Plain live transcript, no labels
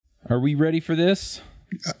Are we ready for this?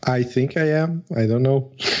 I think I am. I don't know.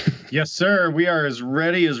 Yes, sir. We are as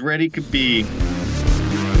ready could be.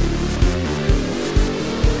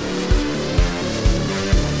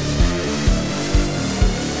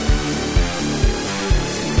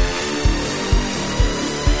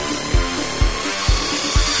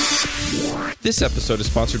 This episode is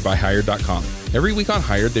sponsored by Hired.com. Every week on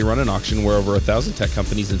Hired, they run an auction where over 1,000 tech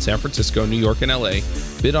companies in San Francisco, New York, and LA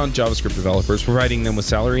bid on JavaScript developers, providing them with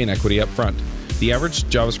salary and equity up front. The average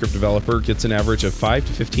JavaScript developer gets an average of 5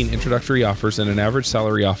 to 15 introductory offers and an average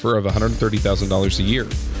salary offer of $130,000 a year.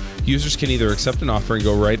 Users can either accept an offer and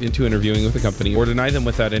go right into interviewing with the company or deny them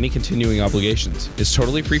without any continuing obligations. It's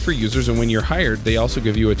totally free for users, and when you're hired, they also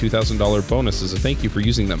give you a $2,000 bonus as a thank you for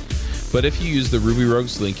using them. But if you use the Ruby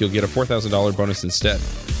Rogues link, you'll get a $4,000 bonus instead.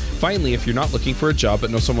 Finally, if you're not looking for a job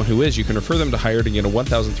but know someone who is, you can refer them to Hired and get a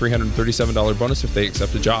 $1,337 bonus if they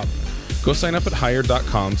accept a job. Go sign up at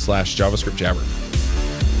hired.com/JavaScriptJabber.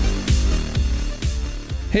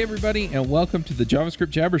 Hey everybody, and welcome to the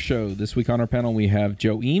JavaScript Jabber Show. This week on our panel we have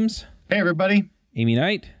Joe Eames. Hey everybody. Amy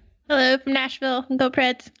Knight. Hello from Nashville. Go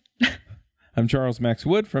Preds. I'm Charles Max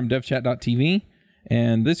Wood from devchat.tv.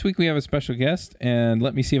 And this week we have a special guest, and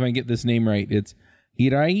let me see if I can get this name right. It's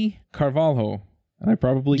Irae Carvalho. And I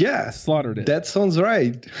probably slaughtered it. That sounds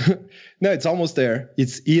right. No, it's almost there.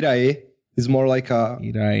 It's Irae. It's more like a...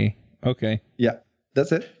 Irae. Okay. Yeah,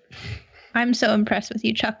 that's it. I'm so impressed with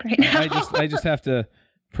you, Chuck, right now. I just have to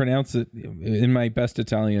pronounce it in my best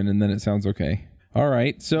Italian, and then it sounds okay. All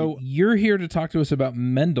right. So you're here to talk to us about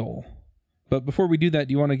Mendel. But before we do that,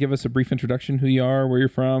 do you want to give us a brief introduction, who you are, where you're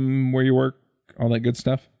from, where you work, all that good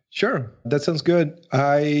stuff? Sure. That sounds good.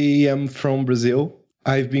 I am from Brazil.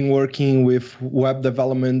 I've been working with web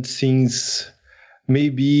development since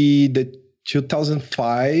maybe the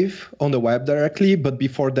 2005 on the web directly. But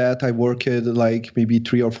before that, I worked like maybe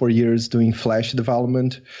 3 or 4 years doing Flash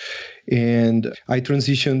development. And I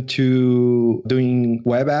transitioned to doing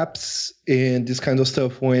web apps and this kind of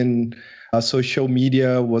stuff when social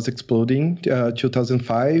media was exploding,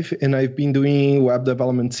 2005. And I've been doing web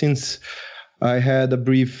development since. I had a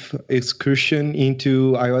brief excursion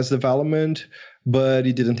into iOS development, but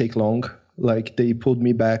it didn't take long. Like they pulled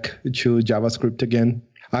me back to JavaScript again.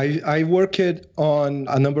 I worked on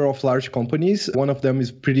a number of large companies. One of them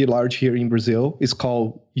is pretty large here in Brazil. It's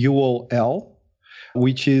called UOL,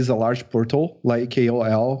 which is a large portal like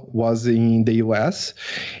AOL was in the US.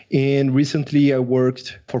 And recently I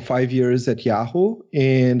worked for 5 years at Yahoo,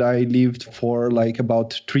 and I lived for like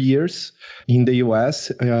about 3 years in the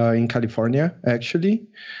US, in California, actually,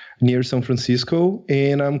 near San Francisco.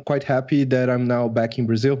 And I'm quite happy that I'm now back in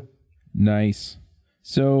Brazil. Nice.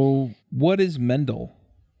 So what is Mendel?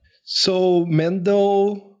 So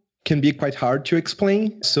Mendel can be quite hard to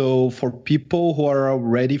explain. So for people who are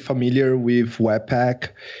already familiar with Webpack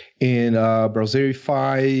and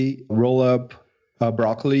Browserify, Rollup,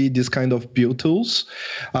 Broccoli, this kind of build tools,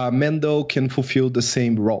 Mendel can fulfill the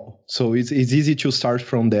same role. So it's easy to start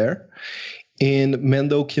from there. And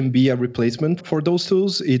Mendel can be a replacement for those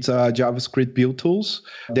tools. It's a JavaScript build tools.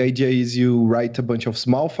 The idea is you write a bunch of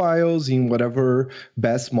small files in whatever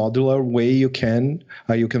best modular way you can.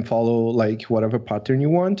 You can follow like whatever pattern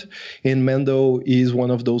you want. And Mendel is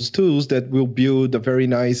one of those tools that will build a very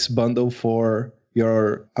nice bundle for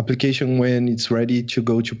your application when it's ready to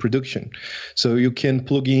go to production. So you can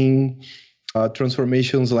plug in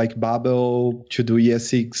transformations like Babel to do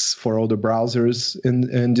ES6 for all the browsers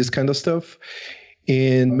and this kind of stuff.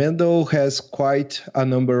 And Mendel has quite a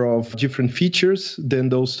number of different features than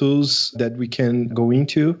those tools that we can go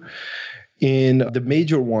into. And the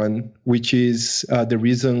major one, which is the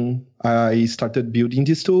reason I started building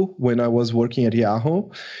this tool when I was working at Yahoo,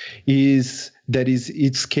 is that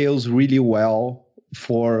it scales really well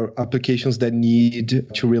for applications that need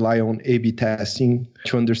to rely on A/B testing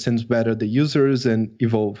to understand better the users and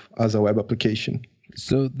evolve as a web application.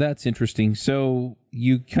 So that's interesting. So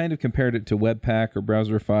you kind of compared it to Webpack or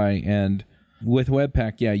Browserify, and with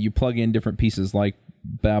Webpack, you plug in different pieces like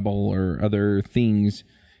Babel or other things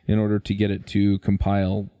in order to get it to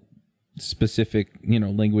compile specific,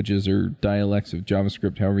 languages or dialects of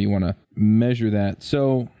JavaScript, however you want to measure that.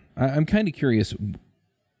 So I'm kind of curious,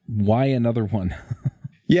 why another one?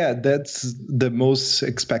 Yeah, that's the most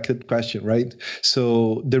expected question, right?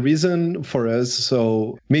 So the reason for us,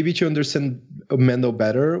 so maybe to understand Mendel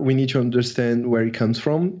better, we need to understand where it comes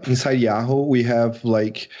from. Inside Yahoo, we have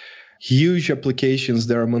like huge applications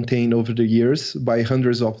that are maintained over the years by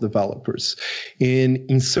hundreds of developers. And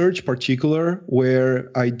in search particular, where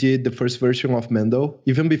I did the first version of Mendel,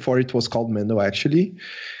 even before it was called Mendel actually,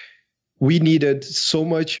 we needed so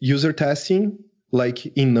much user testing, like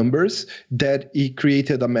in numbers, that it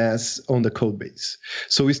created a mess on the code base.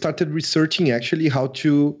 So we started researching actually how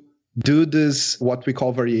to do this, what we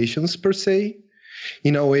call variations per se,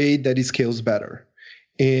 in a way that it scales better.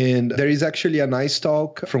 And there is actually a nice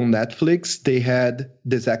talk from Netflix. They had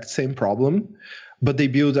the exact same problem, but they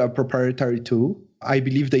built a proprietary tool. I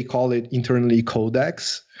believe they call it internally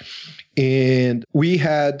Codex. And we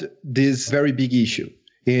had this very big issue.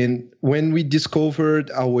 And when we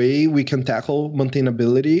discovered a way we can tackle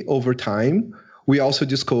maintainability over time, we also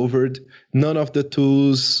discovered none of the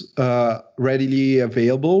tools readily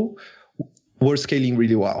available were scaling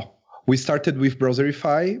really well. We started with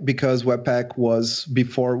Browserify because Webpack was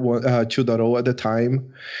before 2.0 at the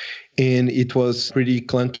time, and it was pretty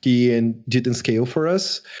clunky and didn't scale for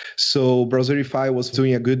us. So Browserify was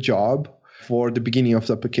doing a good job for the beginning of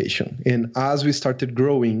the application. And as we started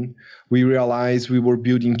growing, we realized we were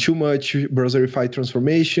building too much Browserify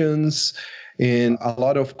transformations and a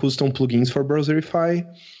lot of custom plugins for Browserify.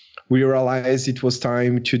 We realized it was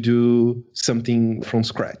time to do something from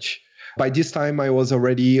scratch. By this time, I was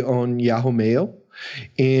already on Yahoo Mail,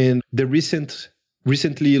 and the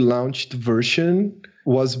recently launched version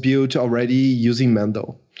was built already using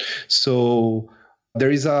Mendel. So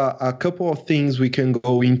there is a couple of things we can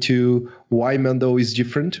go into why Mendel is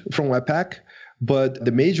different from Webpack, but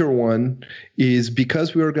the major one is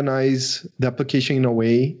because we organize the application in a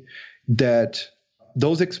way that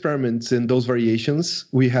those experiments and those variations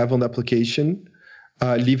we have on the application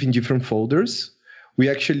live in different folders. We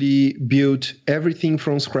actually built everything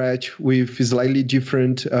from scratch with slightly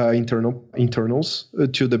different internals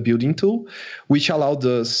to the building tool, which allowed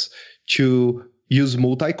us to use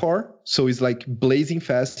multi-core. So it's like blazing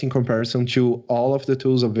fast in comparison to all of the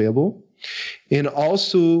tools available. And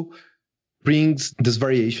also brings these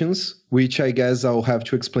variations, which I guess I'll have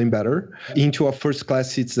to explain better, into a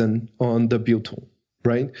first-class citizen on the build tool.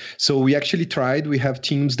 Right? So we actually tried, we have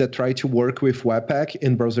teams that try to work with Webpack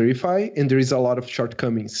and Browserify, and there is a lot of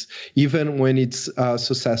shortcomings, even when it's a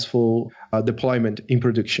successful deployment in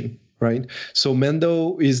production, right? So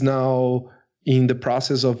Mendel is now in the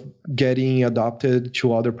process of getting adopted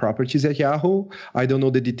to other properties at Yahoo. I don't know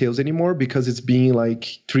the details anymore because it's been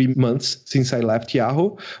like 3 months since I left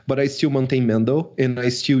Yahoo, but I still maintain Mendel and I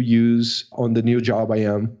still use on the new job I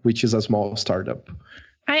am, which is a small startup.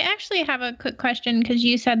 I actually have a quick question because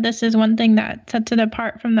you said this is one thing that sets it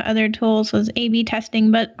apart from the other tools was A/B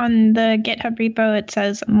testing, but on the GitHub repo it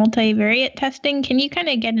says multivariate testing. Can you kind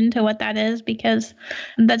of get into what that is? Because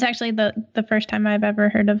that's actually the first time I've ever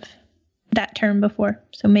heard of that term before.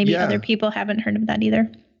 So maybe other people haven't heard of that either.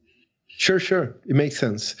 Sure. It makes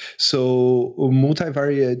sense. So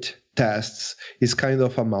multivariate tests is kind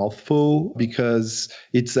of a mouthful because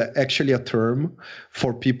it's actually a term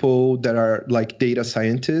for people that are like data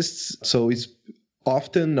scientists. So it's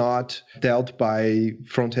often not dealt by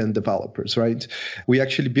front-end developers, right? We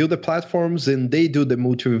actually build the platforms and they do the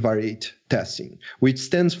multivariate testing, which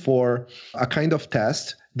stands for a kind of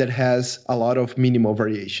test that has a lot of minimal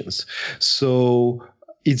variations. So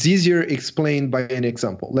it's easier explained by an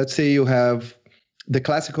example. Let's say you have the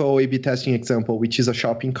classical A/B testing example, which is a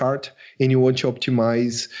shopping cart, and you want to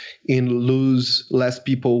optimize and lose less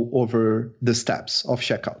people over the steps of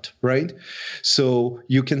checkout, right? So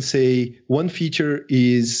you can say one feature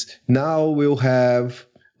is now we'll have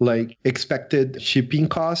like expected shipping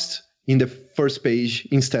cost in the first page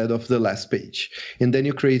instead of the last page. And then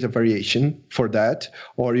you create a variation for that,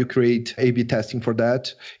 or you create A/B testing for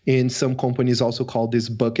that. And some companies also call these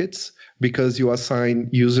buckets because you assign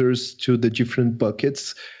users to the different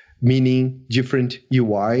buckets, meaning different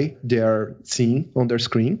UI they are seeing on their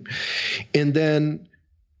screen. And then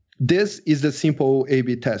this is the simple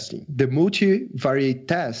A/B testing. The multivariate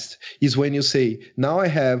test is when you say, now I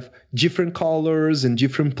have different colors and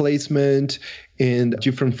different placement and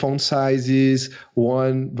different font sizes.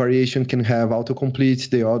 One variation can have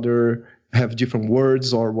autocomplete, the other have different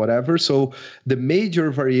words or whatever. So the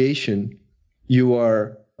major variation you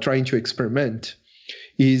are trying to experiment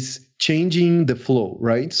is changing the flow,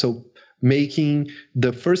 right? So making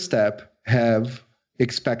the first step have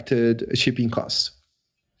expected shipping costs.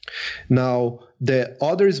 Now, the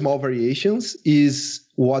other small variations is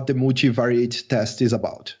what the multivariate test is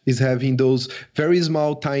about, is having those very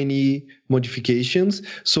small, tiny modifications.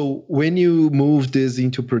 So when you move this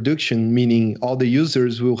into production, meaning all the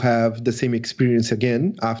users will have the same experience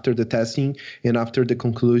again after the testing and after the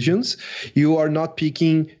conclusions, you are not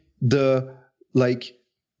picking the like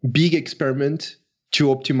big experiment to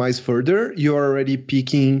optimize further. You're already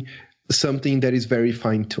picking something that is very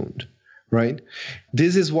fine-tuned. right?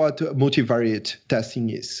 This is what multivariate testing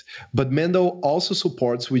is. But Mendel also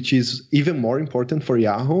supports, which is even more important for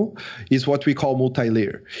Yahoo, is what we call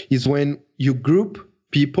multi-layer. Is when you group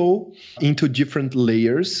people into different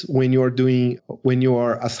layers when you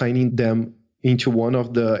are assigning them into one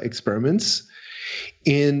of the experiments.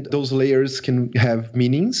 And those layers can have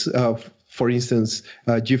meanings of, for instance,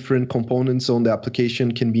 different components on the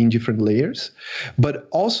application can be in different layers, but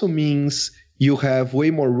also means you have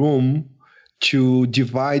way more room to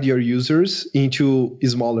divide your users into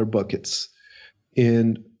smaller buckets.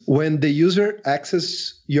 And when the user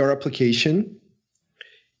accesses your application,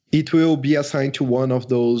 it will be assigned to one of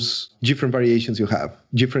those different variations you have,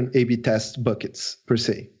 different A/B test buckets per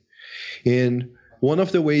se. And one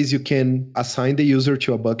of the ways you can assign the user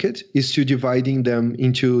to a bucket is to dividing them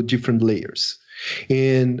into different layers.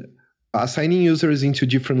 And assigning users into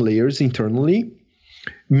different layers internally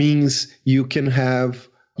means you can have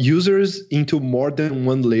users into more than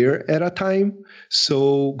one layer at a time.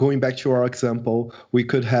 So going back to our example, we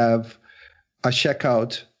could have a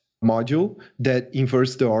checkout module that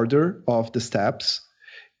inverts the order of the steps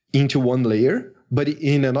into one layer. But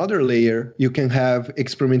in another layer, you can have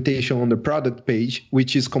experimentation on the product page,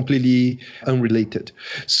 which is completely unrelated.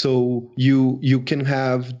 So you can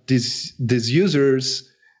have these users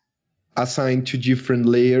assigned to different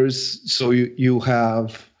layers. So you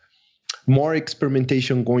have more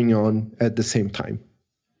experimentation going on at the same time.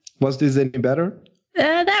 Was this any better?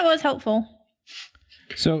 That was helpful.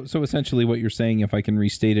 So essentially what you're saying, if I can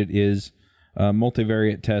restate it, is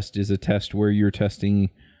multivariate test is a test where you're testing,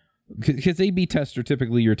 because A/B tests are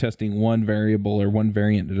typically you're testing one variable or one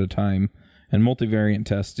variant at a time, and multivariate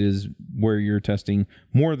test is where you're testing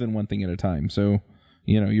more than one thing at a time. So,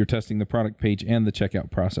 you're testing the product page and the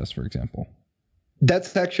checkout process, for example.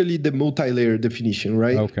 That's actually the multi-layer definition,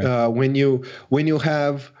 right? Okay. When you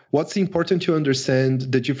have, what's important to understand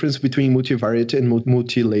the difference between multivariate and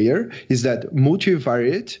multi-layer is that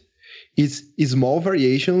multivariate is small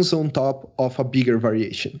variations on top of a bigger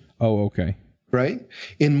variation. Oh, okay. Right?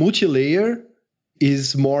 And multi-layer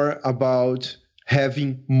is more about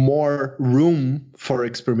having more room for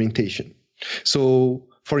experimentation. So,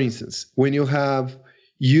 for instance, when you have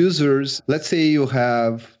users, let's say you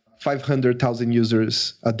have 500,000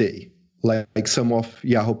 users a day, like some of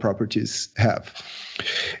Yahoo properties have.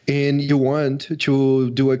 And you want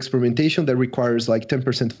to do experimentation that requires like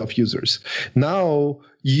 10% of users. Now,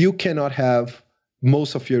 you cannot have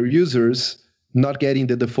most of your users not getting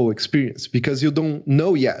the default experience because you don't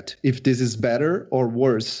know yet if this is better or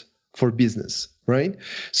worse for business, right?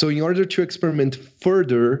 So in order to experiment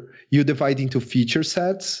further, you divide into feature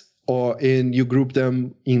sets and you group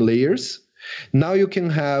them in layers. Now you can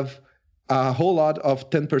have a whole lot of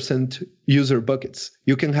 10% user buckets.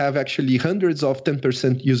 You can have actually hundreds of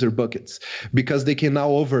 10% user buckets because they can now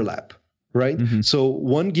overlap, right? Mm-hmm. So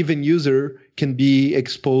one given user can be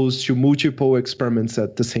exposed to multiple experiments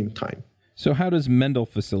at the same time. So how does Mendel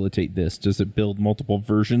facilitate this? Does it build multiple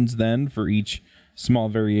versions then for each small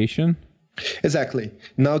variation? Exactly.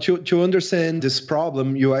 Now, to understand this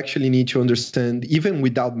problem, you actually need to understand even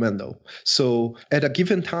without Mendel. So at a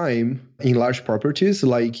given time in large properties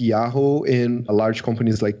like Yahoo and large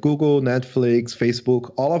companies like Google, Netflix,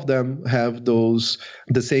 Facebook, all of them have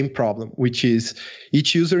the same problem, which is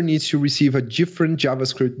each user needs to receive a different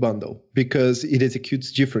JavaScript bundle because it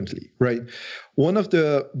executes differently, right? One of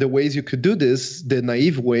the ways you could do this, the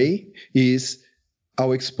naive way, is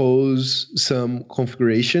I'll expose some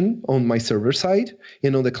configuration on my server side.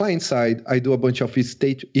 And on the client side, I do a bunch of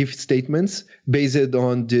if statements based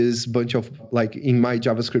on this bunch of, like in my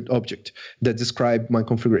JavaScript object that describe my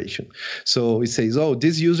configuration. So it says, oh,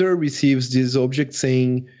 this user receives this object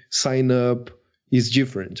saying sign up is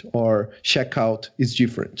different or checkout is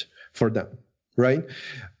different for them, right?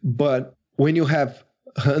 But when you have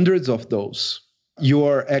hundreds of those, you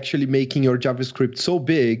are actually making your JavaScript so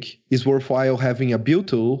big, it's worthwhile having a build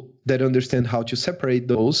tool that understands how to separate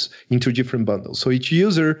those into different bundles. So each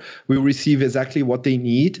user will receive exactly what they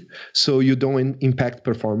need so you don't impact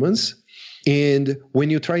performance. And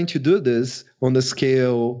when you're trying to do this on the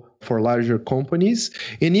scale for larger companies,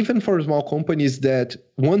 and even for small companies that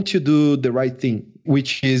want to do the right thing,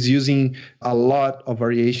 which is using a lot of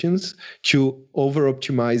variations to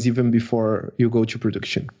over-optimize even before you go to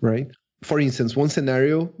production, right? For instance, one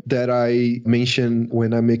scenario that I mention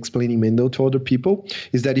when I'm explaining Mendel to other people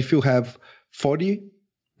is that if you have 40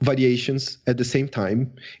 variations at the same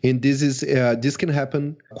time, and this can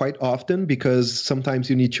happen quite often because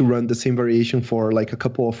sometimes you need to run the same variation for like a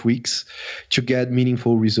couple of weeks to get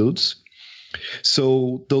meaningful results.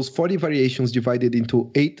 So those 40 variations divided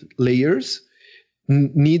into 8 layers.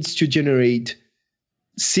 needs to generate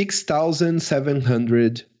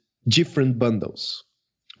 6,700 different bundles,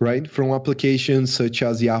 right? From applications such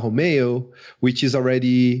as Yahoo Mail, which is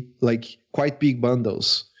already like quite big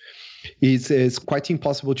bundles. It's quite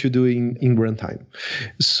impossible to do in runtime.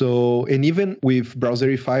 So, and even with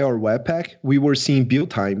Browserify or Webpack, we were seeing build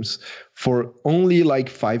times for only like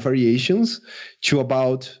 5 variations to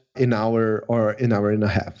about an hour or an hour and a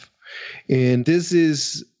half. And this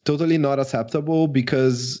is totally not acceptable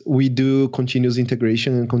because we do continuous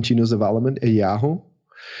integration and continuous development at Yahoo.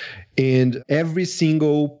 And every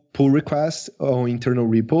single pull request on internal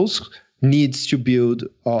repos needs to build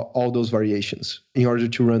all those variations in order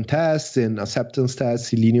to run tests and acceptance tests,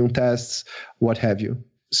 Selenium tests, what have you.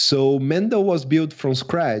 So Mendel was built from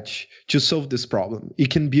scratch to solve this problem.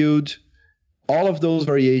 It can build all of those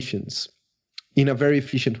variations in a very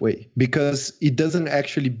efficient way because it doesn't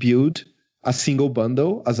actually build a single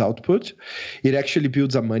bundle as output. It actually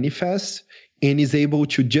builds a manifest and is able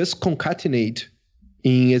to just concatenate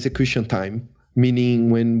in execution time,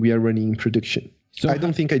 meaning when we are running in production. So I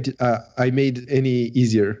don't think I made any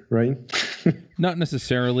easier, right? Not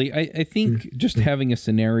necessarily. I think just having a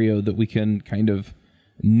scenario that we can kind of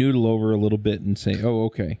noodle over a little bit and say, oh,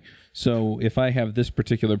 okay, so if I have this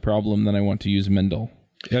particular problem, then I want to use Mendel.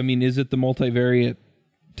 I mean, is it the multivariate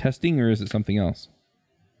testing or is it something else?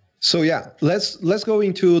 So yeah, let's go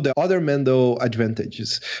into the other Mendel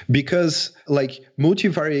advantages, because like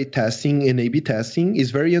multivariate testing and A/B testing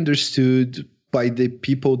is very understood by the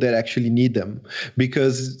people that actually need them,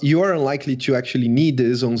 because you are unlikely to actually need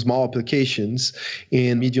this on small applications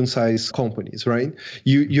and medium-sized companies, right?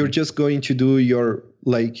 You're just going to do your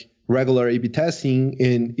like regular A/B testing,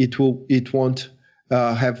 and it won't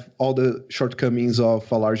have all the shortcomings of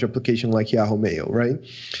a large application like Yahoo Mail, right?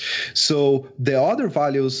 So the other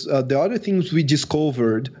values, the other things we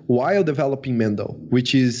discovered while developing Mendel,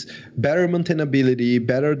 which is better maintainability,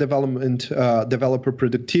 better development, developer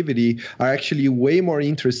productivity, are actually way more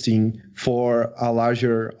interesting for a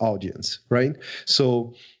larger audience, right?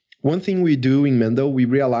 So one thing we do in Mendel, we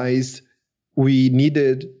realized we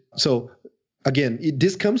needed, so again,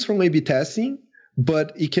 this comes from A/B testing,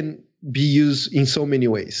 but it can be used in so many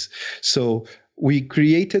ways. So we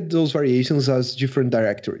created those variations as different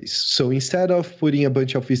directories. So instead of putting a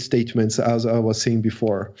bunch of if statements, as I was saying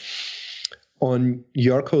before, on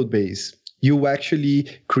your code base, you actually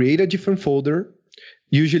create a different folder.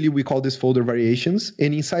 Usually we call this folder variations.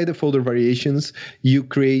 And inside the folder variations, you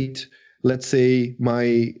create, let's say,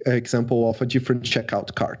 my example of a different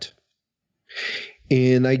checkout cart.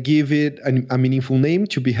 And I give it a meaningful name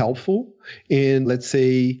to be helpful. And let's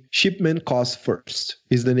say shipment cost first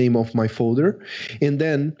is the name of my folder. And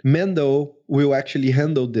then Mendel will actually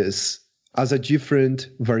handle this as a different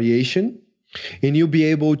variation. And you'll be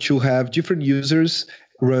able to have different users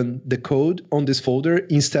run the code on this folder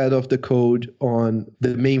instead of the code on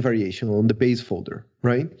the main variation, on the base folder,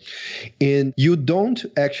 right? And you don't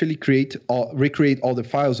actually recreate all the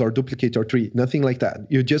files or duplicate or tree, nothing like that.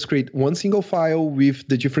 You just create one single file with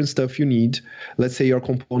the different stuff you need. Let's say your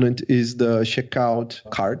component is the checkout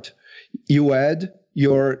cart. You add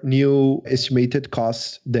your new estimated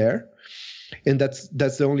cost there, and that's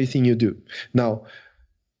the only thing you do. Now,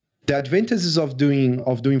 the advantages of doing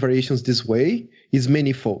variations this way is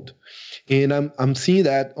manifold. And I'm seeing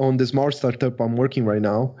that on the small startup I'm working right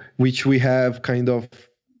now, which we have kind of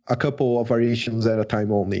a couple of variations at a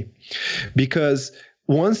time only. Because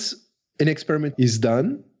once an experiment is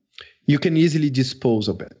done, you can easily dispose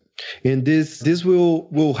of it. And this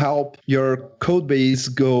will help your code base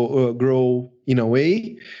grow in a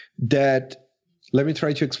way that, let me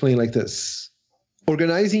try to explain like this.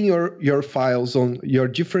 Organizing your files on your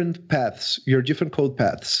different paths, your different code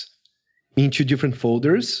paths into different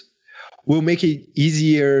folders will make it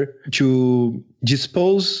easier to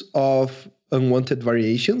dispose of unwanted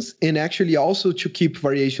variations and actually also to keep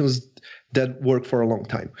variations that work for a long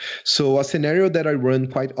time. So a scenario that I run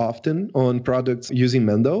quite often on products using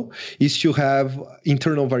Mendel is to have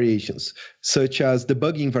internal variations, such as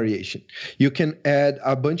debugging variation. You can add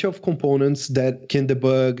a bunch of components that can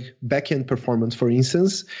debug backend performance, for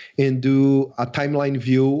instance, and do a timeline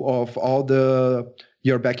view of all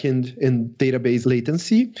your backend and database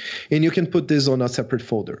latency, and you can put this on a separate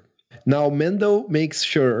folder. Now, Mendel makes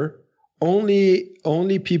sure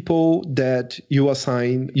only people that you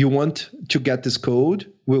want to get this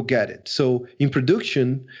code will get it. So in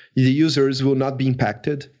production, the users will not be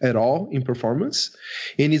impacted at all in performance,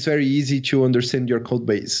 and it's very easy to understand your code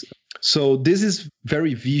base. So this is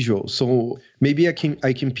very visual. So maybe I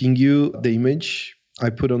can ping you the image I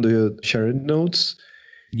put on the shared notes.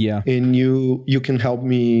 Yeah. And you can help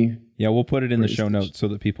me Yeah, we'll put it in the show notes so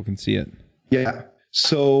that people can see it. Yeah.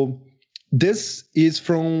 So this is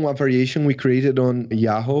from a variation we created on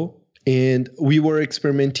Yahoo. And we were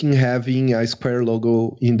experimenting having a square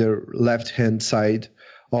logo in the left-hand side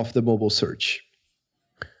of the mobile search,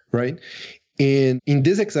 right? And in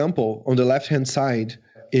this example, on the left-hand side,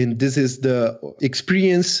 and this is the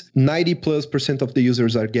experience 90+% of the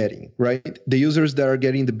users are getting, right? The users that are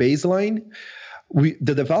getting the baseline,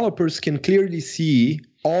 the developers can clearly see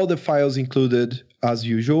all the files included as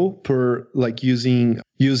usual per like using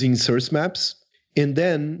source maps. And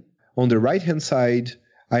then on the right-hand side,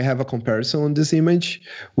 I have a comparison on this image,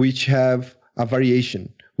 which have a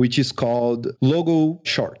variation, which is called logo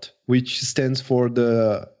short, which stands for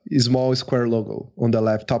the small square logo on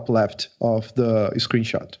the top left of the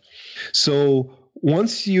screenshot. So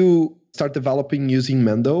once you start developing using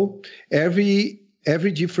Mendel, every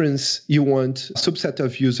difference you want subset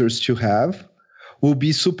of users to have will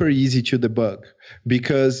be super easy to debug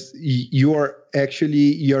because you're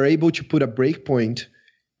able to put a breakpoint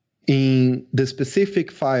in the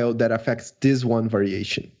specific file that affects this one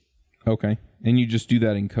variation. Okay. And you just do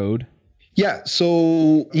that in code? Yeah.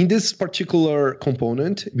 So in this particular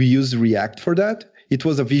component, we used React for that. It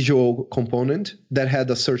was a visual component that had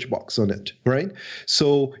a search box on it, right?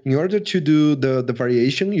 So in order to do the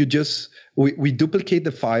variation, we duplicate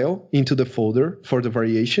the file into the folder for the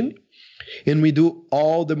variation. And we do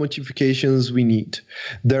all the modifications we need.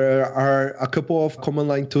 There are a couple of command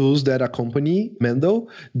line tools that accompany Mendel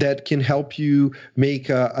that can help you make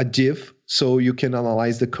a diff so you can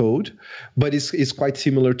analyze the code. But it's quite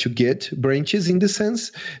similar to Git branches in the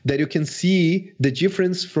sense that you can see the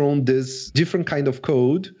difference from this different kind of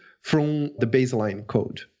code from the baseline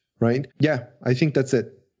code, right? Yeah, I think that's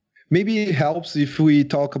it. Maybe it helps if we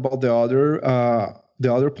talk about the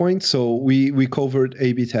other points. So we covered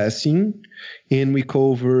A/B testing and we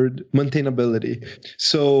covered maintainability.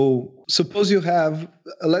 So suppose you have,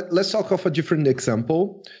 let's talk of a different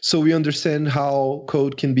example so we understand how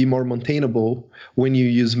code can be more maintainable when you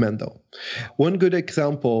use Mendel. One good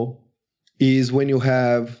example is when you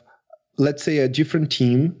have, let's say, a different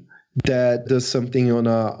team that does something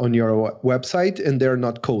on your website and they're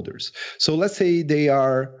not coders. So let's say they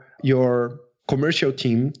are your commercial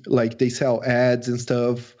team, like they sell ads and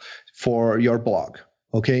stuff for your blog.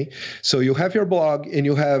 Okay. So you have your blog and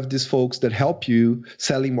you have these folks that help you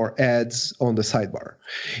selling more ads on the sidebar.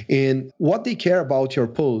 And what they care about your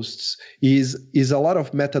posts is a lot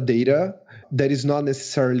of metadata that is not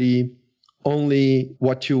necessarily only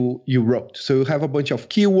what you wrote. So you have a bunch of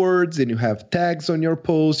keywords and you have tags on your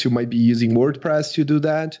posts. You might be using WordPress to do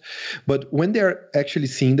that. But when they're actually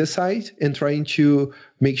seeing the site and trying to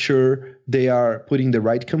make sure they are putting the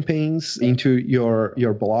right campaigns into your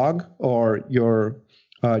blog or your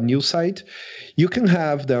news site, you can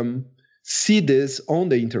have them see this on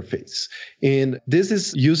the interface. And this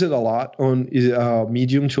is used a lot on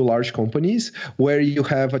medium to large companies where you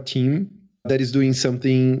have a team that is doing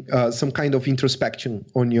something, some kind of introspection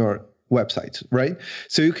on your website, right?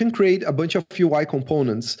 So you can create a bunch of UI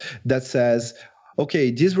components that says, okay,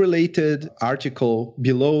 this related article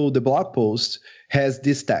below the blog post has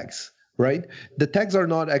these tags, right? The tags are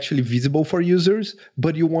not actually visible for users,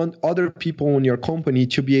 but you want other people in your company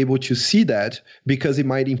to be able to see that because it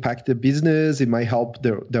might impact the business, it might help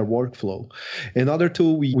their workflow. Another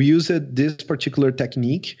tool, we used this particular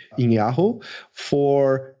technique in Yahoo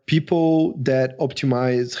for people that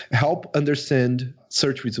help understand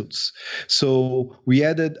search results. So we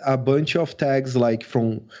added a bunch of tags like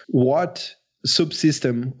from what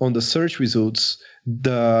subsystem on the search results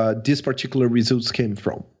this particular results came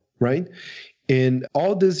from, right? And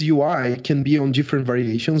all this UI can be on different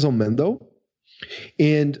variations on Mendel.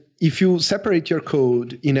 And if you separate your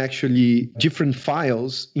code in actually different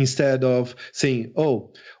files instead of saying,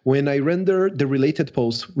 oh, when I render the related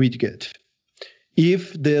post widget,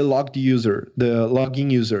 if the logged user, the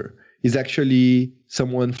login user, is actually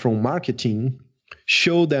someone from marketing,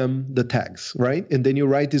 show them the tags, right? And then you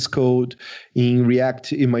write this code in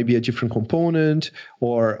React. It might be a different component,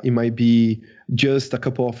 or it might be just a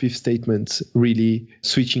couple of if statements, really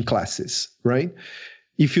switching classes, right?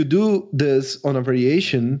 If you do this on a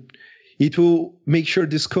variation, it will make sure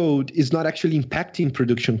this code is not actually impacting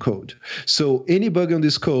production code. So any bug on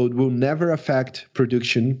this code will never affect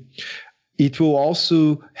production. It will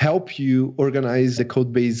also help you organize the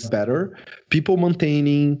code base better. People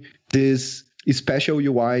maintaining this special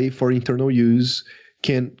UI for internal use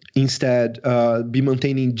can instead be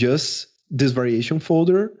maintaining just this variation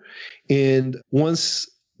folder. And once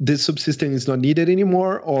this subsystem is not needed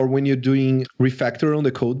anymore, or when you're doing refactor on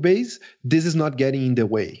the code base, this is not getting in the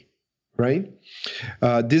way, right?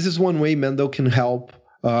 This is one way Mendel can help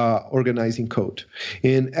organizing code.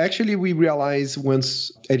 And actually, we realized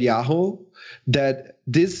once at Yahoo that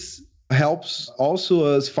this helps also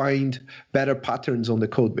us find better patterns on the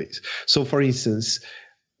code base. So for instance,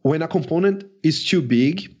 when a component is too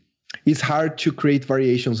big, it's hard to create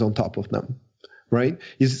variations on top of them, right?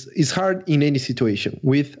 It's hard in any situation,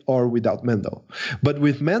 with or without Mendel. But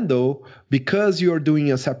with Mendel, because you're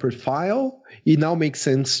doing a separate file, it now makes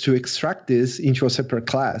sense to extract this into a separate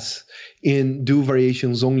class and do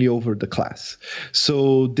variations only over the class.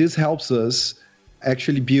 So this helps us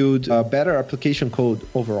actually build a better application code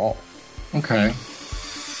overall. Okay.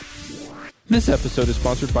 This episode is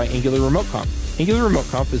sponsored by Angular Remote Conf. Angular Remote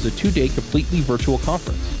Conf is a 2-day completely virtual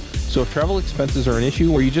conference. So if travel expenses are an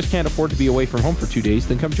issue or you just can't afford to be away from home for 2 days,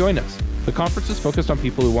 then come join us. The conference is focused on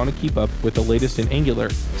people who want to keep up with the latest in Angular,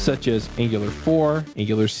 such as Angular 4,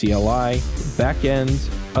 Angular CLI, backends,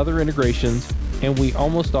 other integrations, and we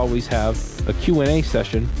almost always have a Q&A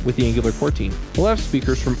session with the Angular core team. We'll have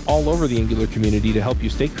speakers from all over the Angular community to help you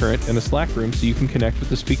stay current, and a Slack room so you can connect with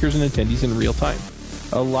the speakers and attendees in real time.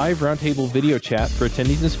 A live roundtable video chat for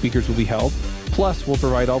attendees and speakers will be held, plus we'll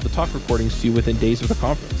provide all the talk recordings to you within days of the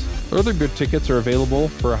conference. Early bird tickets are available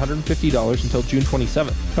for $150 until June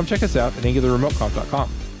 27th. Come check us out at angularremoteconf.com.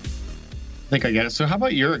 I think I get it. So how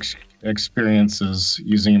about your experiences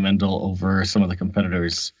using Mendel over some of the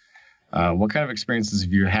competitors? What kind of experiences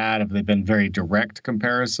have you had? Have they been very direct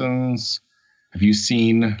comparisons? Have you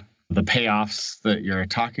seen the payoffs that you're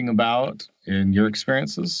talking about in your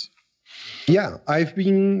experiences? Yeah, I've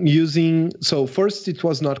been using, so first it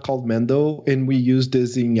was not called Mendel, and we used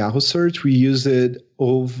this in Yahoo Search. We used it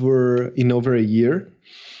over a year.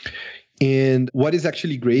 And what is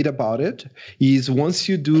actually great about it is once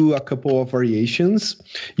you do a couple of variations,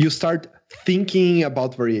 you start thinking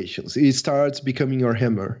about variations. It starts becoming your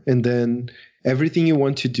hammer. And then everything you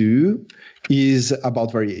want to do is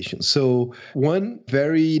about variations. So one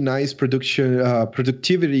very nice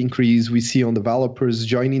productivity increase we see on developers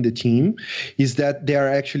joining the team is that they are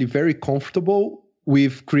actually very comfortable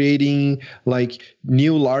with creating like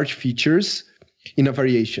new large features in a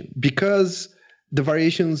variation. Because the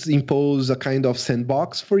variations impose a kind of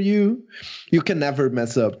sandbox for you, you can never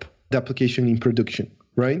mess up the application in production,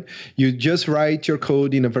 right? You just write your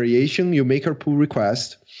code in a variation, you make a pull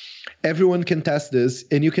request, everyone can test this,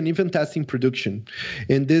 and you can even test in production.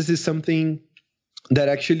 And this is something that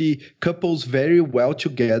actually couples very well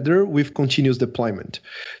together with continuous deployment.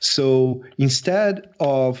 So instead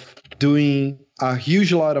of doing a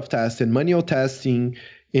huge lot of tests and manual testing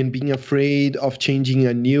and being afraid of changing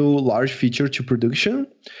a new large feature to production,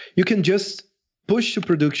 you can just push to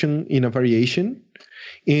production in a variation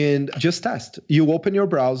and just test. You open your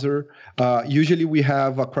browser. Usually we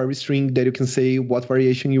have a query string that you can say what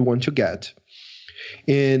variation you want to get.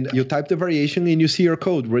 And you type the variation and you see your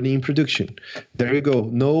code running in production. There you go.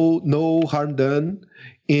 No harm done.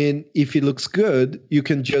 And if it looks good, you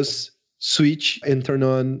can just switch and turn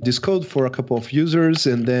on this code for a couple of users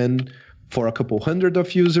and then for a couple hundred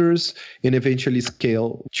of users and eventually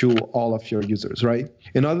scale to all of your users, right?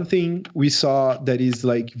 Another thing we saw that is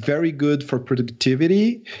like very good for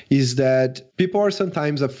productivity is that people are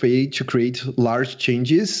sometimes afraid to create large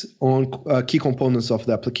changes on key components of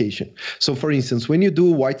the application. So for instance, when you do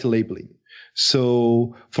white labeling,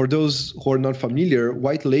 so for those who are not familiar,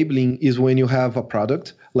 white labeling is when you have a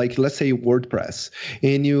product, like let's say WordPress,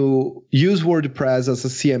 and you use WordPress as a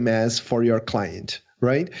CMS for your client,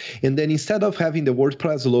 right? And then instead of having the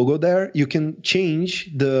WordPress logo there, you can change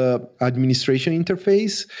the administration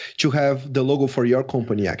interface to have the logo for your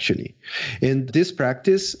company, actually. And this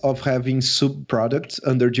practice of having sub-products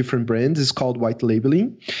under different brands is called white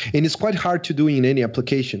labeling. And it's quite hard to do in any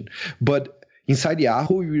application. But inside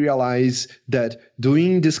Yahoo, we realize that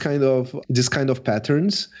doing this kind of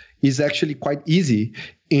patterns is actually quite easy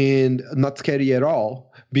and not scary at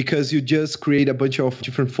all, because you just create a bunch of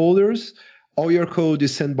different folders. All your code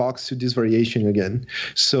is sandboxed to this variation again.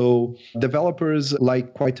 So developers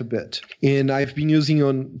like quite a bit. And I've been using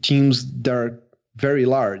on teams that are very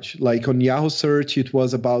large. Like on Yahoo Search, it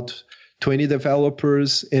was about 20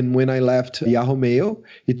 developers. And when I left Yahoo Mail,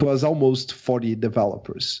 it was almost 40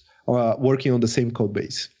 developers working on the same code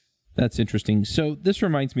base. That's interesting. So this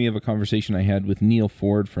reminds me of a conversation I had with Neil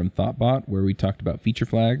Ford from Thoughtbot, where we talked about feature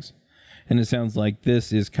flags. And it sounds like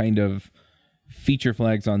this is kind of feature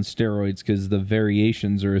flags on steroids, because the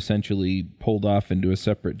variations are essentially pulled off into a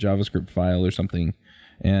separate JavaScript file or something,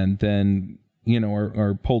 and then,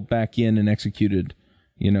 are pulled back in and executed,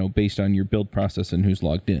 based on your build process and who's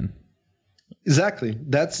logged in. Exactly.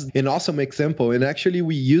 That's an awesome example. And actually,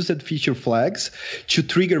 we used feature flags to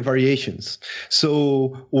trigger variations.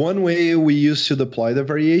 So one way we use to deploy the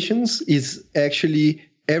variations is actually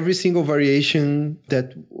every single variation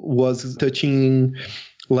that was touching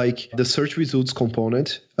like the search results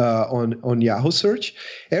component on Yahoo search,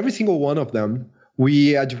 every single one of them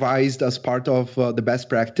we advised as part of the best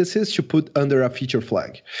practices to put under a feature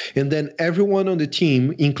flag. And then everyone on the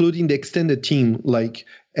team, including the extended team, like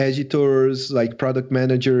editors, like product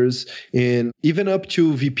managers, and even up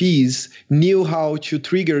to VPs, knew how to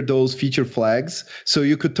trigger those feature flags. So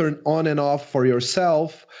you could turn on and off for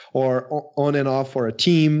yourself or on and off for a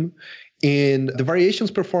team. And the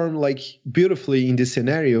variations perform like beautifully in this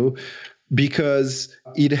scenario because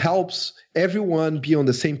it helps everyone be on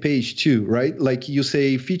the same page too, right? Like you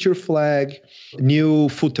say feature flag, new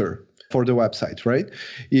footer for the website, right?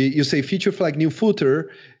 You say feature flag, new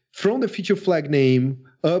footer. From the feature flag name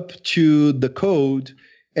up to the code,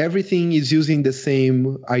 everything is using the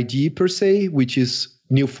same ID per se, which is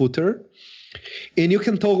new footer. And you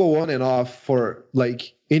can toggle on and off for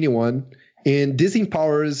like anyone. And this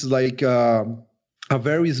empowers like a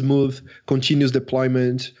very smooth continuous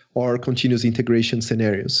deployment or continuous integration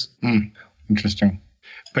scenarios. Interesting.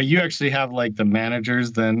 But you actually have like the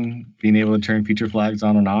managers then being able to turn feature flags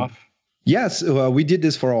on and off? Yes, we did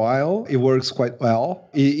this for a while. It works quite well.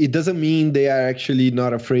 It doesn't mean they are actually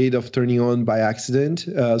not afraid of turning on by accident.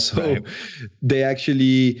 Right. They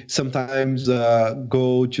actually sometimes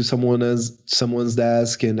go to someone's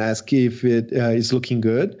desk and ask if it is looking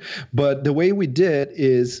good. But the way we did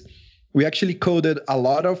is we actually coded a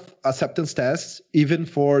lot of acceptance tests, even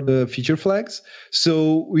for the feature flags.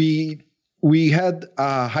 So we had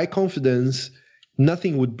high confidence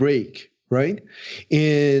nothing would break. Right.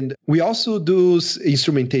 And we also do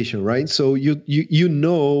instrumentation, right? So you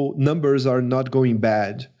know numbers are not going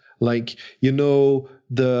bad. Like, you know,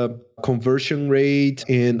 the conversion rate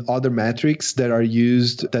and other metrics that are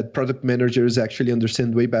used that product managers actually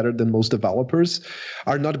understand way better than most developers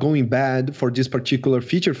are not going bad for this particular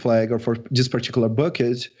feature flag or for this particular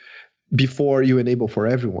bucket before you enable for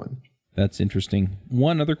everyone. That's interesting.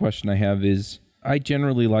 One other question I have is, I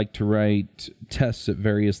generally like to write tests at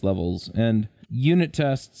various levels, and unit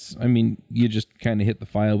tests, I mean, you just kind of hit the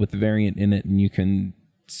file with the variant in it and you can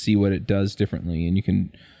see what it does differently and you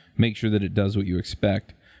can make sure that it does what you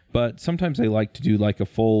expect. But sometimes I like to do like a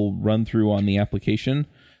full run through on the application.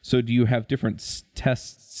 So do you have different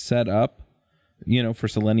tests set up, you know, for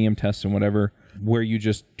Selenium tests and whatever, where you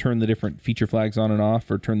just turn the different feature flags on and off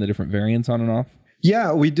or turn the different variants on and off?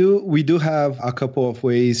 Yeah, we do have a couple of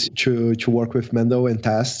ways to work with Mendel and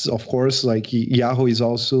tests. Of course, like Yahoo is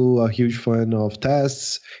also a huge fan of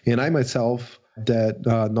tests. And I myself, that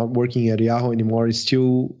not working at Yahoo anymore,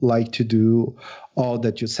 still like to do all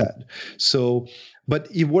that you said. So, but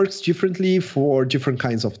it works differently for different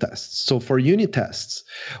kinds of tests. So for unit tests,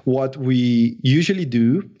 what we usually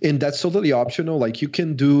do, and that's totally optional, like you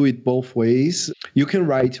can do it both ways. You can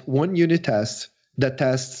write one unit test that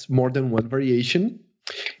tests more than one variation.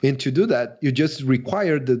 And to do that, you just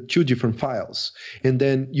require the two different files. And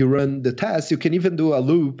then you run the test. You can even do a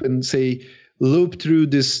loop and say, loop through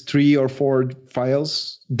these 3 or 4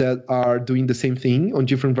 files that are doing the same thing on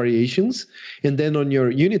different variations. And then on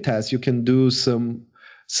your unit test, you can do some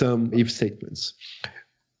if statements.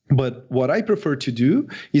 But what I prefer to do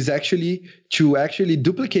is actually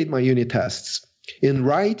duplicate my unit tests and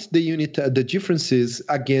write the differences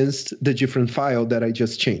against the different file that I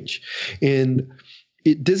just changed. And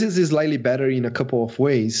this is slightly better in a couple of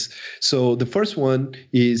ways. So the first one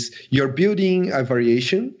is you're building a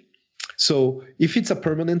variation. So if it's a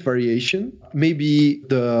permanent variation, maybe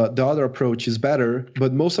the other approach is better,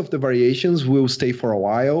 but most of the variations will stay for a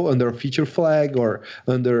while under a feature flag or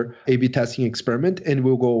under A/B testing experiment and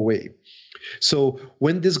will go away. So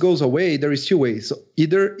when this goes away, there is 2 ways. So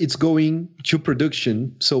either it's going to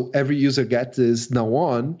production, so every user gets this now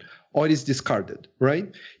on, or it's discarded, right?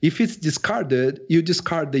 If it's discarded, you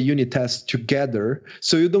discard the unit test together.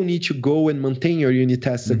 So you don't need to go and maintain your unit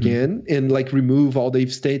tests again and like remove all the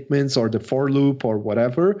if statements or the for loop or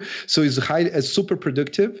whatever. So it's super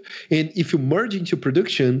productive. And if you merge into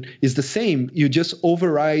production, it's the same. You just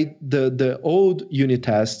override the old unit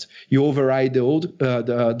test. You override the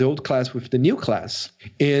old class with the new class.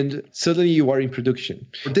 And suddenly you are in production.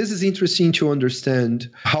 This is interesting to understand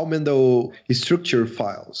how Mendel structures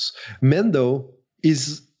files. Mendel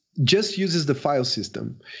just uses the file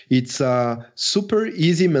system. It's a super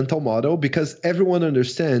easy mental model because everyone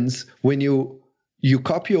understands when you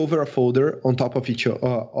copy over a folder on top of each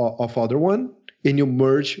of other one and you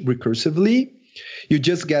merge recursively, you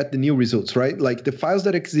just get the new results, right? Like the files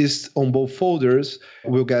that exist on both folders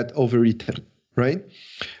will get overwritten, right?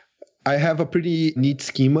 I have a pretty neat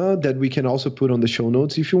schema that we can also put on the show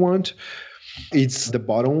notes if you want. It's the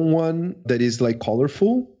bottom one that is like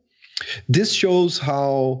colorful. This shows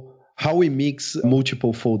how we mix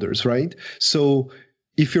multiple folders, right? So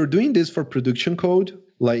if you're doing this for production code,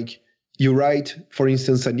 like you write, for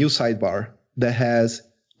instance, a new sidebar that has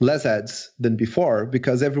less ads than before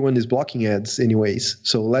because everyone is blocking ads anyways.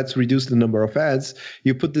 So let's reduce the number of ads.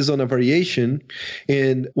 You put this on a variation,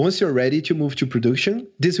 and once you're ready to move to production,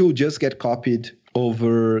 this will just get copied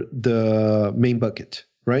over the main bucket,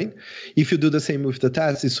 right? If you do the same with the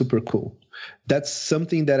test, it's super cool. That's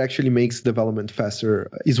something that actually makes development faster.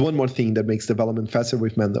 Is one more thing that makes development faster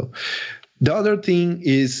with Mendel. The other thing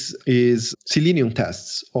is Selenium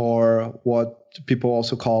tests, or what people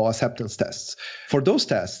also call acceptance tests. For those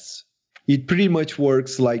tests, it pretty much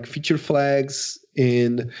works like feature flags,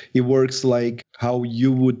 and it works like how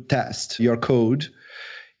you would test your code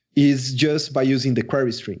is just by using the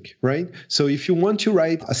query string, right? So if you want to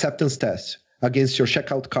write acceptance tests against your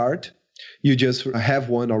checkout cart, you just have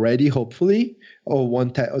one already, hopefully, or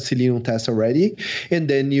one Selenium test already. And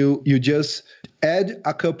then you just add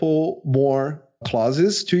a couple more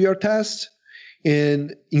clauses to your test.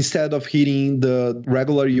 And instead of hitting the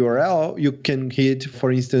regular URL, you can hit,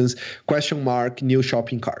 for instance, ! new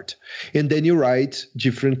shopping cart. And then you write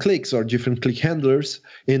different clicks or different click handlers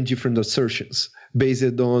and different assertions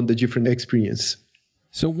based on the different experience.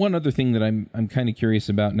 So one other thing that I'm kind of curious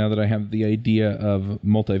about now that I have the idea of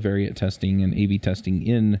multivariate testing and A/B testing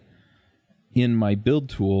in my build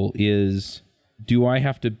tool is, do I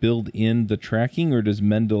have to build in the tracking, or does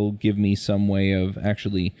Mendel give me some way of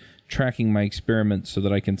actually tracking my experiments so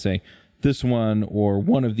that I can say this one or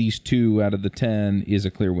one of these 2 out of the 10 is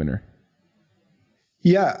a clear winner?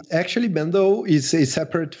 Yeah, actually, Mendel is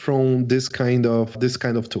separate from this kind of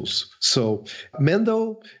tools. So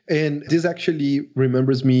Mendel, and this actually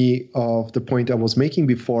remembers me of the point I was making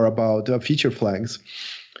before about feature flags.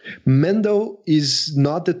 Mendel is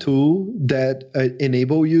not the tool that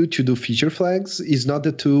enable you to do feature flags. Is not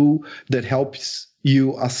the tool that helps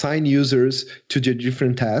you assign users to the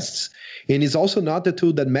different tests, and is also not the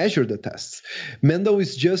tool that measure the tests. Mendel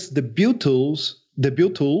is just the build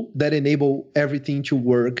tool that enable everything to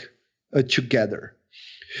work together.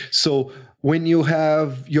 So when you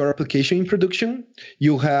have your application in production,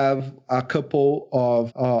 you have a couple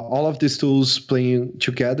of all of these tools playing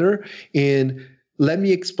together. And let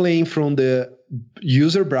me explain from the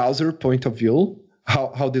user browser point of view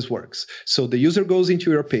how this works. So the user goes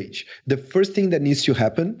into your page. The first thing that needs to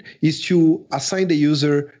happen is to assign the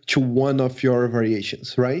user to one of your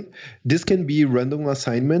variations, right? This can be random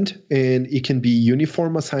assignment, and it can be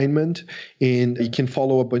uniform assignment, and it can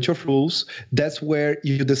follow a bunch of rules. That's where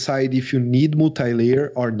you decide if you need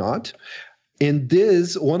multi-layer or not. And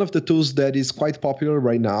this, one of the tools that is quite popular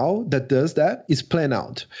right now that does that is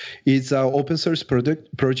Planout. It's an open source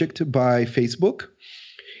project by Facebook.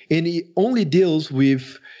 And it only deals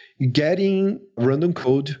with getting random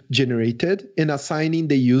code generated and assigning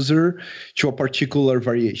the user to a particular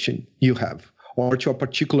variation you have, or to a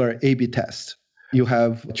particular A/B test you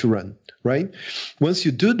have to run, right? Once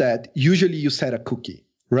you do that, usually you set a cookie,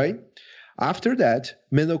 right? After that,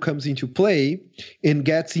 Mendel comes into play and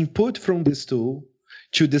gets input from this tool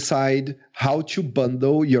to decide how to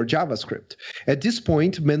bundle your JavaScript. At this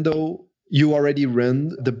point, Mendel, you already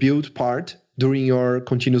run the build part during your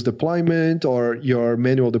continuous deployment or your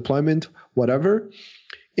manual deployment, whatever.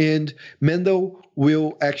 And Mendel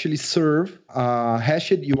will actually serve a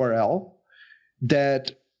hashed URL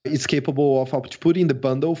that is capable of outputting the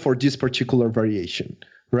bundle for this particular variation,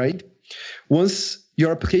 right? Once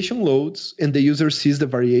your application loads and the user sees the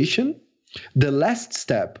variation, the last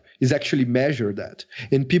step is actually measure that.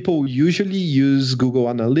 And people usually use Google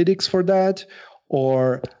Analytics for that,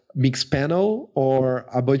 or Mixpanel, or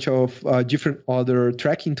a bunch of different other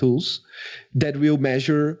tracking tools that will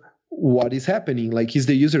measure what is happening. Like, is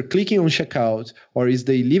the user clicking on checkout, or is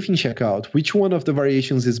they leaving checkout? Which one of the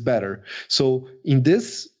variations is better? So in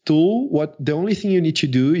this tool, the only thing you need to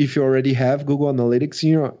do if you already have Google Analytics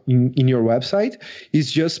in your website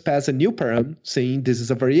is just pass a new param saying this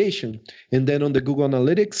is a variation. And then on the Google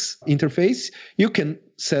Analytics interface, you can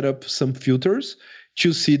set up some filters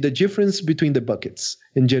to see the difference between the buckets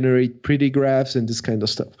and generate pretty graphs and this kind of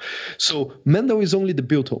stuff. So Mendel is only the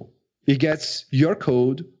build tool. It gets your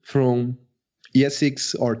code from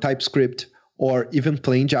ES6 or TypeScript or even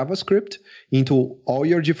plain JavaScript into all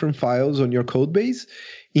your different files on your code base,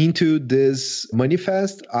 into this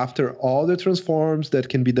manifest after all the transforms that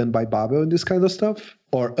can be done by Babel and this kind of stuff.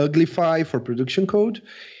 or Uglify for production code,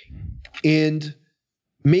 and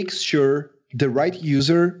makes sure the right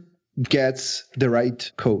user gets the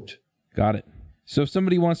right code. Got it. So if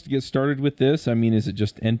somebody wants to get started with this, I mean, is it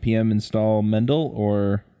just npm install Mendel,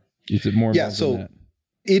 or is it more involved than that?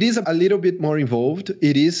 It is a little bit more involved.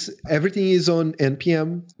 Everything is on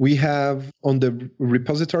npm. We have on the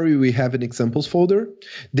repository, we have an examples folder.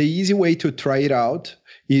 The easy way to try it out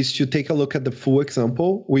is to take a look at the full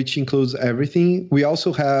example, which includes everything. We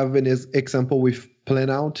also have an example with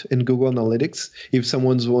Planout and Google Analytics if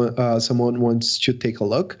someone wants to take a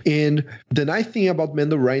look. And the nice thing about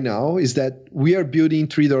Mendel right now is that we are building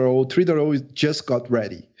 3.0. 3.0 just got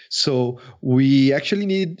ready. So we actually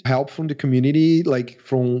need help from the community, like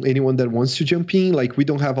from anyone that wants to jump in. Like we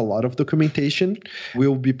don't have a lot of documentation.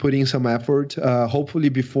 We'll be putting some effort. Hopefully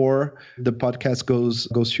before the podcast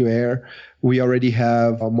goes to air, we already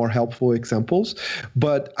have more helpful examples.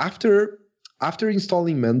 But after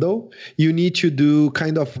installing Mendel, you need to do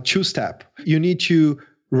kind of two-step. You need to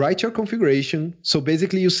write your configuration. So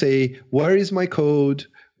basically you say, where is my code?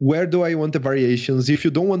 Where do I want the variations? If you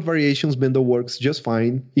don't want variations, Mendel works just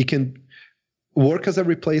fine. It can work as a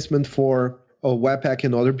replacement for Webpack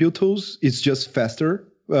and other build tools. It's just faster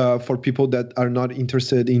for people that are not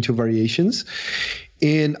interested into variations.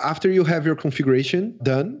 And after you have your configuration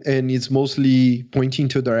done, and it's mostly pointing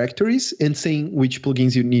to directories and saying which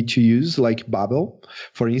plugins you need to use, like Babel,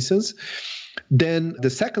 for instance, then the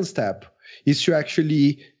second step is to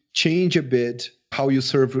actually change a bit how you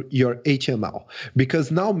serve your HTML,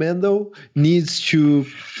 because now Mendel needs to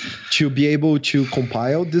be able to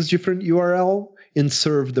compile this different URL and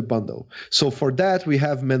serve the bundle. So for that, we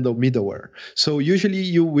have Mendel middleware. So usually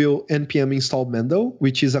you will npm install Mendel,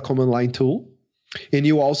 which is a command line tool. And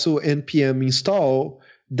you also npm install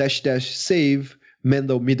 --save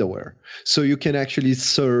Mendel middleware. So you can actually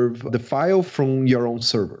serve the file from your own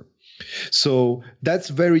server. So that's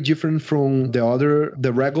very different from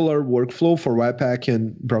the regular workflow for Webpack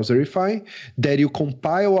and Browserify, that you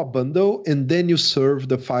compile a bundle and then you serve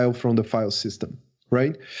the file from the file system,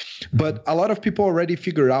 right? But a lot of people already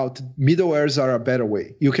figure out middlewares are a better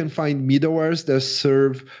way. You can find middlewares that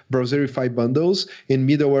serve Browserify bundles and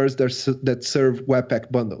middlewares that serve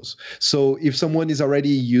Webpack bundles. So if someone is already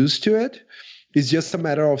used to it, it's just a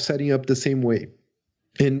matter of setting up the same way.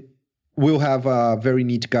 And we'll have a very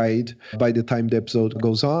neat guide by the time the episode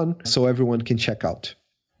goes on, so everyone can check out.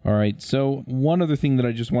 All right. So one other thing that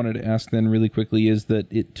I just wanted to ask then really quickly is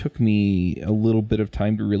that it took me a little bit of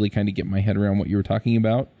time to really kind of get my head around what you were talking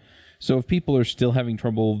about. So if people are still having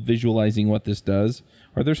trouble visualizing what this does,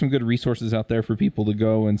 are there some good resources out there for people to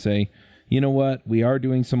go and say, you know what, we are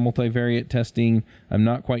doing some multivariate testing. I'm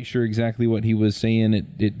not quite sure exactly what he was saying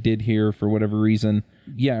it did here for whatever reason.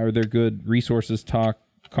 Yeah, are there good resources,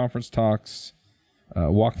 conference talks,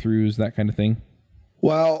 walkthroughs, that kind of thing?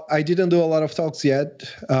 Well, I didn't do a lot of talks yet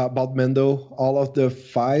about Mendel. All of the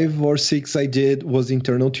 5 or 6 I did was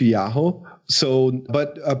internal to Yahoo.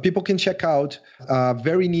 But people can check out a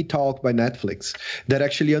very neat talk by Netflix that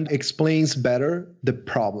actually explains better the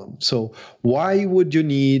problem. So why would you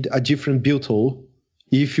need a different build tool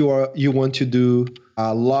if you want to do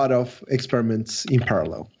a lot of experiments in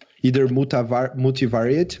parallel, either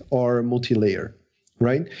multivariate or multi-layer,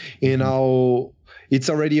 right? And it's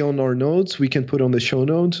already on our notes. We can put on the show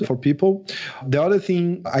notes for people. The other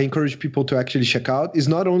thing I encourage people to actually check out is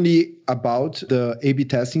not only about the A/B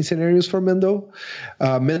testing scenarios for Mendel.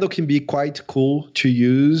 Mendel can be quite cool to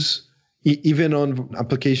use even on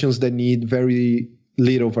applications that need very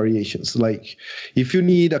little variations. Like if you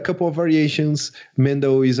need a couple of variations,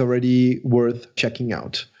 Mendel is already worth checking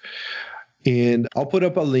out. And I'll put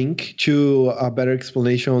up a link to a better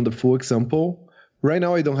explanation on the full example. Right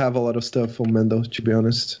now, I don't have a lot of stuff on Mendel, to be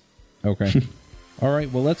honest. Okay. All right,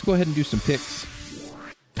 well, let's go ahead and do some picks.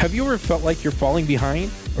 Have you ever felt like you're falling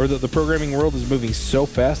behind, or that the programming world is moving so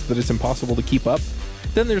fast that it's impossible to keep up?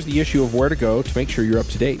 Then there's the issue of where to go to make sure you're up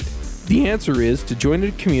to date. The answer is to join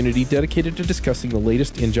a community dedicated to discussing the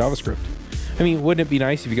latest in JavaScript. I mean, wouldn't it be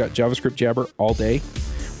nice if you got JavaScript jabber all day?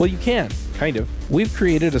 Well, you can, kind of. We've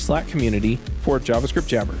created a Slack community for JavaScript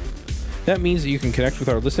jabber. That means that you can connect with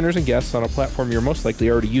our listeners and guests on a platform you're most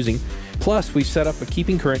likely already using. Plus, we've set up a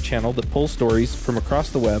Keeping Current channel that pulls stories from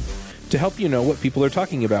across the web to help you know what people are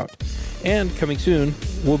talking about. And coming soon,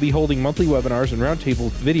 we'll be holding monthly webinars and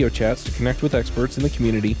roundtable video chats to connect with experts in the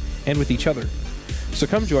community and with each other. So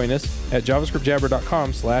come join us at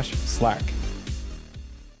javascriptjabber.com/Slack.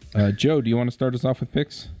 Joe, do you want to start us off with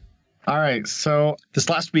picks? All right. So this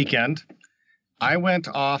last weekend, I went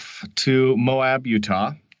off to Moab,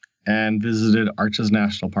 Utah, and visited Arches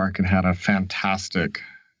National Park and had a fantastic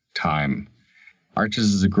time.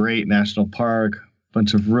 Arches is a great national park,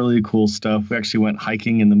 bunch of really cool stuff. We actually went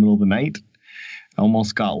hiking in the middle of the night.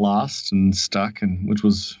 Almost got lost and stuck, and which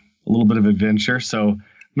was a little bit of adventure. So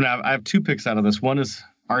I have 2 picks out of this. One is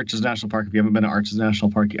Arches National Park. If you haven't been to Arches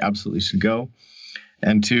National Park, you absolutely should go.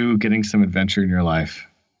 And 2, getting some adventure in your life.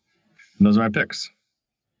 And those are my picks.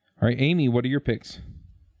 All right, Amy, what are your picks?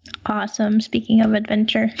 Awesome. Speaking of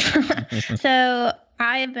adventure. So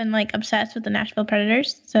I've been obsessed with the Nashville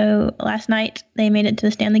Predators. So last night they made it to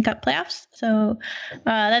the Stanley Cup playoffs. So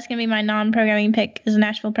that's going to be my non-programming pick is the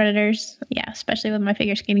Nashville Predators. Yeah, especially with my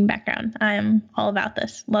figure skating background. I'm all about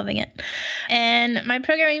this, loving it. And my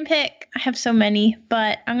programming pick, I have so many,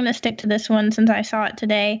 but I'm going to stick to this one since I saw it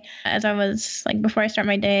today as I was before I start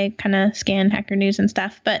my day, kind of scan Hacker News and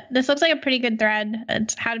stuff. But this looks like a pretty good thread.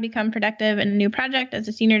 It's how to become productive in a new project as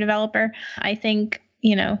a senior developer. I think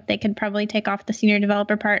they could probably take off the senior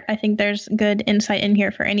developer part. I think there's good insight in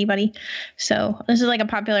here for anybody. So this is a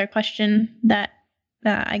popular question that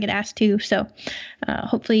I get asked too. So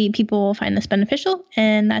hopefully people will find this beneficial.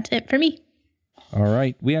 And that's it for me. All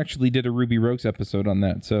right. We actually did a Ruby Rogues episode on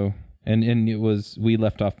that. So, and it was, we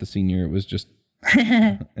left off the senior. It was just,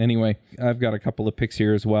 anyway, I've got a couple of picks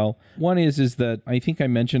here as well. One is that I think I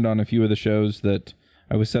mentioned on a few of the shows that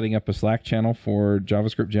I was setting up a Slack channel for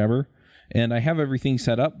JavaScript Jabber. And I have everything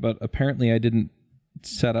set up, but apparently I didn't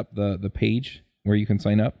set up the page where you can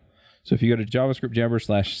sign up. So if you go to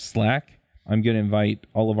JavaScriptJabber/Slack, I'm going to invite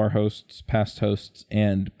all of our hosts,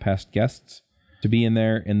 and past guests to be in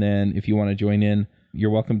there. And then if you want to join in, you're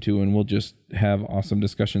welcome to, and we'll just have awesome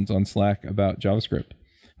discussions on Slack about JavaScript.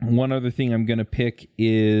 One other thing I'm going to pick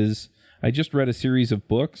is I just read a series of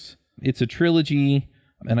books. It's a trilogy,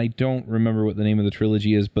 and I don't remember what the name of the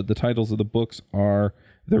trilogy is, but the titles of the books are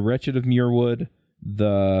The Wretched of Muirwood,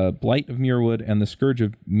 The Blight of Muirwood, and The Scourge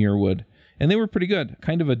of Muirwood. And they were pretty good. It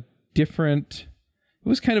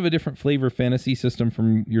was kind of a different flavor fantasy system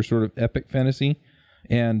from your sort of epic fantasy.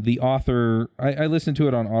 And the author, I listened to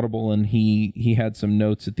it on Audible, and he had some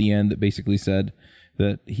notes at the end that basically said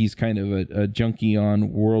that he's kind of a junkie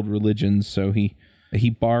on world religions. So he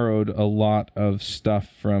borrowed a lot of stuff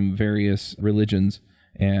from various religions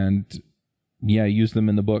and use them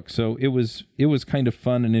in the book. So it was kind of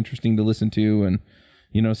fun and interesting to listen to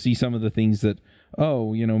and, see some of the things that,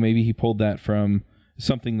 maybe he pulled that from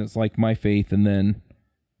something that's like my faith, and then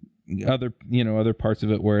other parts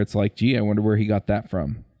of it where it's like, gee, I wonder where he got that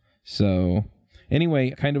from. So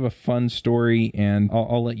anyway, kind of a fun story, and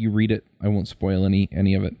I'll let you read it. I won't spoil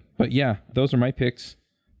any of it. But yeah, those are my picks.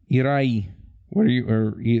 Irae, what are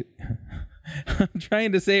you, I'm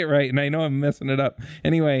trying to say it right, and I know I'm messing it up.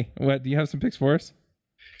 Anyway, do you have some picks for us?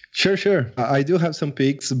 Sure. I do have some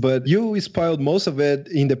picks, but you spoiled most of it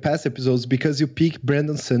in the past episodes because you picked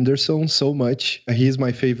Brandon Sanderson so much. He's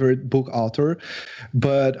my favorite book author,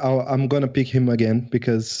 but I'm going to pick him again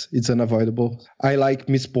because it's unavoidable. I like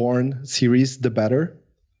Mistborn series the better.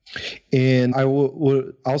 And I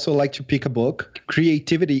would also like to pick a book,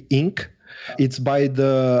 Creativity Inc. It's by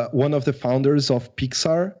one of the founders of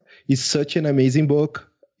Pixar. It's such an amazing book.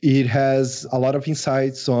 It has a lot of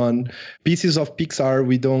insights on pieces of Pixar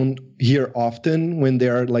we don't hear often when they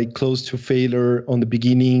are close to failure on the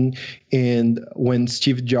beginning. And when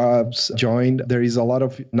Steve Jobs joined, there is a lot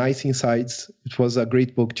of nice insights. It was a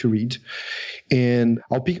great book to read. And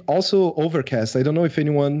I'll pick also Overcast. I don't know if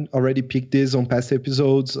anyone already picked this on past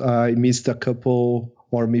episodes. I missed a couple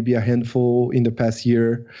or maybe a handful in the past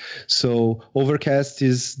year. So Overcast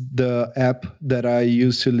is the app that I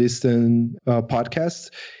use to listen podcasts,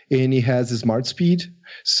 and it has a smart speed.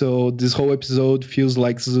 So this whole episode feels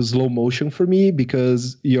like slow motion for me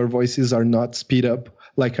because your voices are not speed up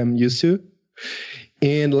like I'm used to.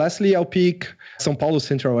 And lastly, I'll pick São Paulo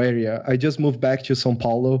Central area. I just moved back to São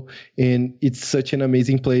Paulo, and it's such an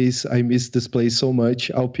amazing place. I miss this place so much.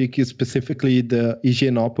 I'll pick specifically the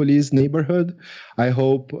Higienópolis neighborhood. I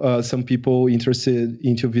hope some people interested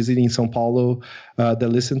into visiting São Paulo that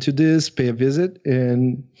listen to this pay a visit,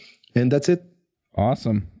 and that's it.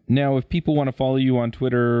 Awesome. Now, if people want to follow you on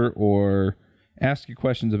Twitter or ask you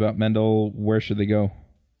questions about Mendel, where should they go?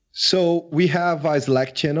 So we have a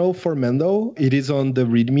Slack channel for Mendel. It is on the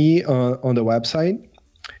README on the website,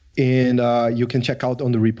 and you can check out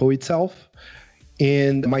on the repo itself.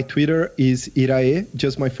 And my Twitter is Irae,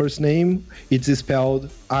 just my first name. It's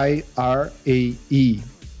spelled IRAE.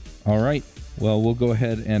 All right. Well, we'll go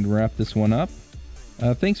ahead and wrap this one up.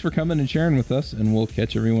 Thanks for coming and sharing with us, and we'll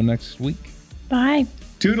catch everyone next week. Bye.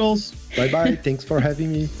 Toodles. Bye-bye. Thanks for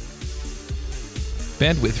having me.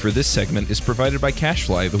 Bandwidth for this segment is provided by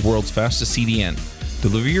CacheFly, the world's fastest CDN.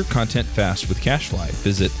 Deliver your content fast with CacheFly.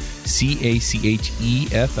 Visit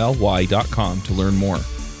CACHEFLY.com to learn more.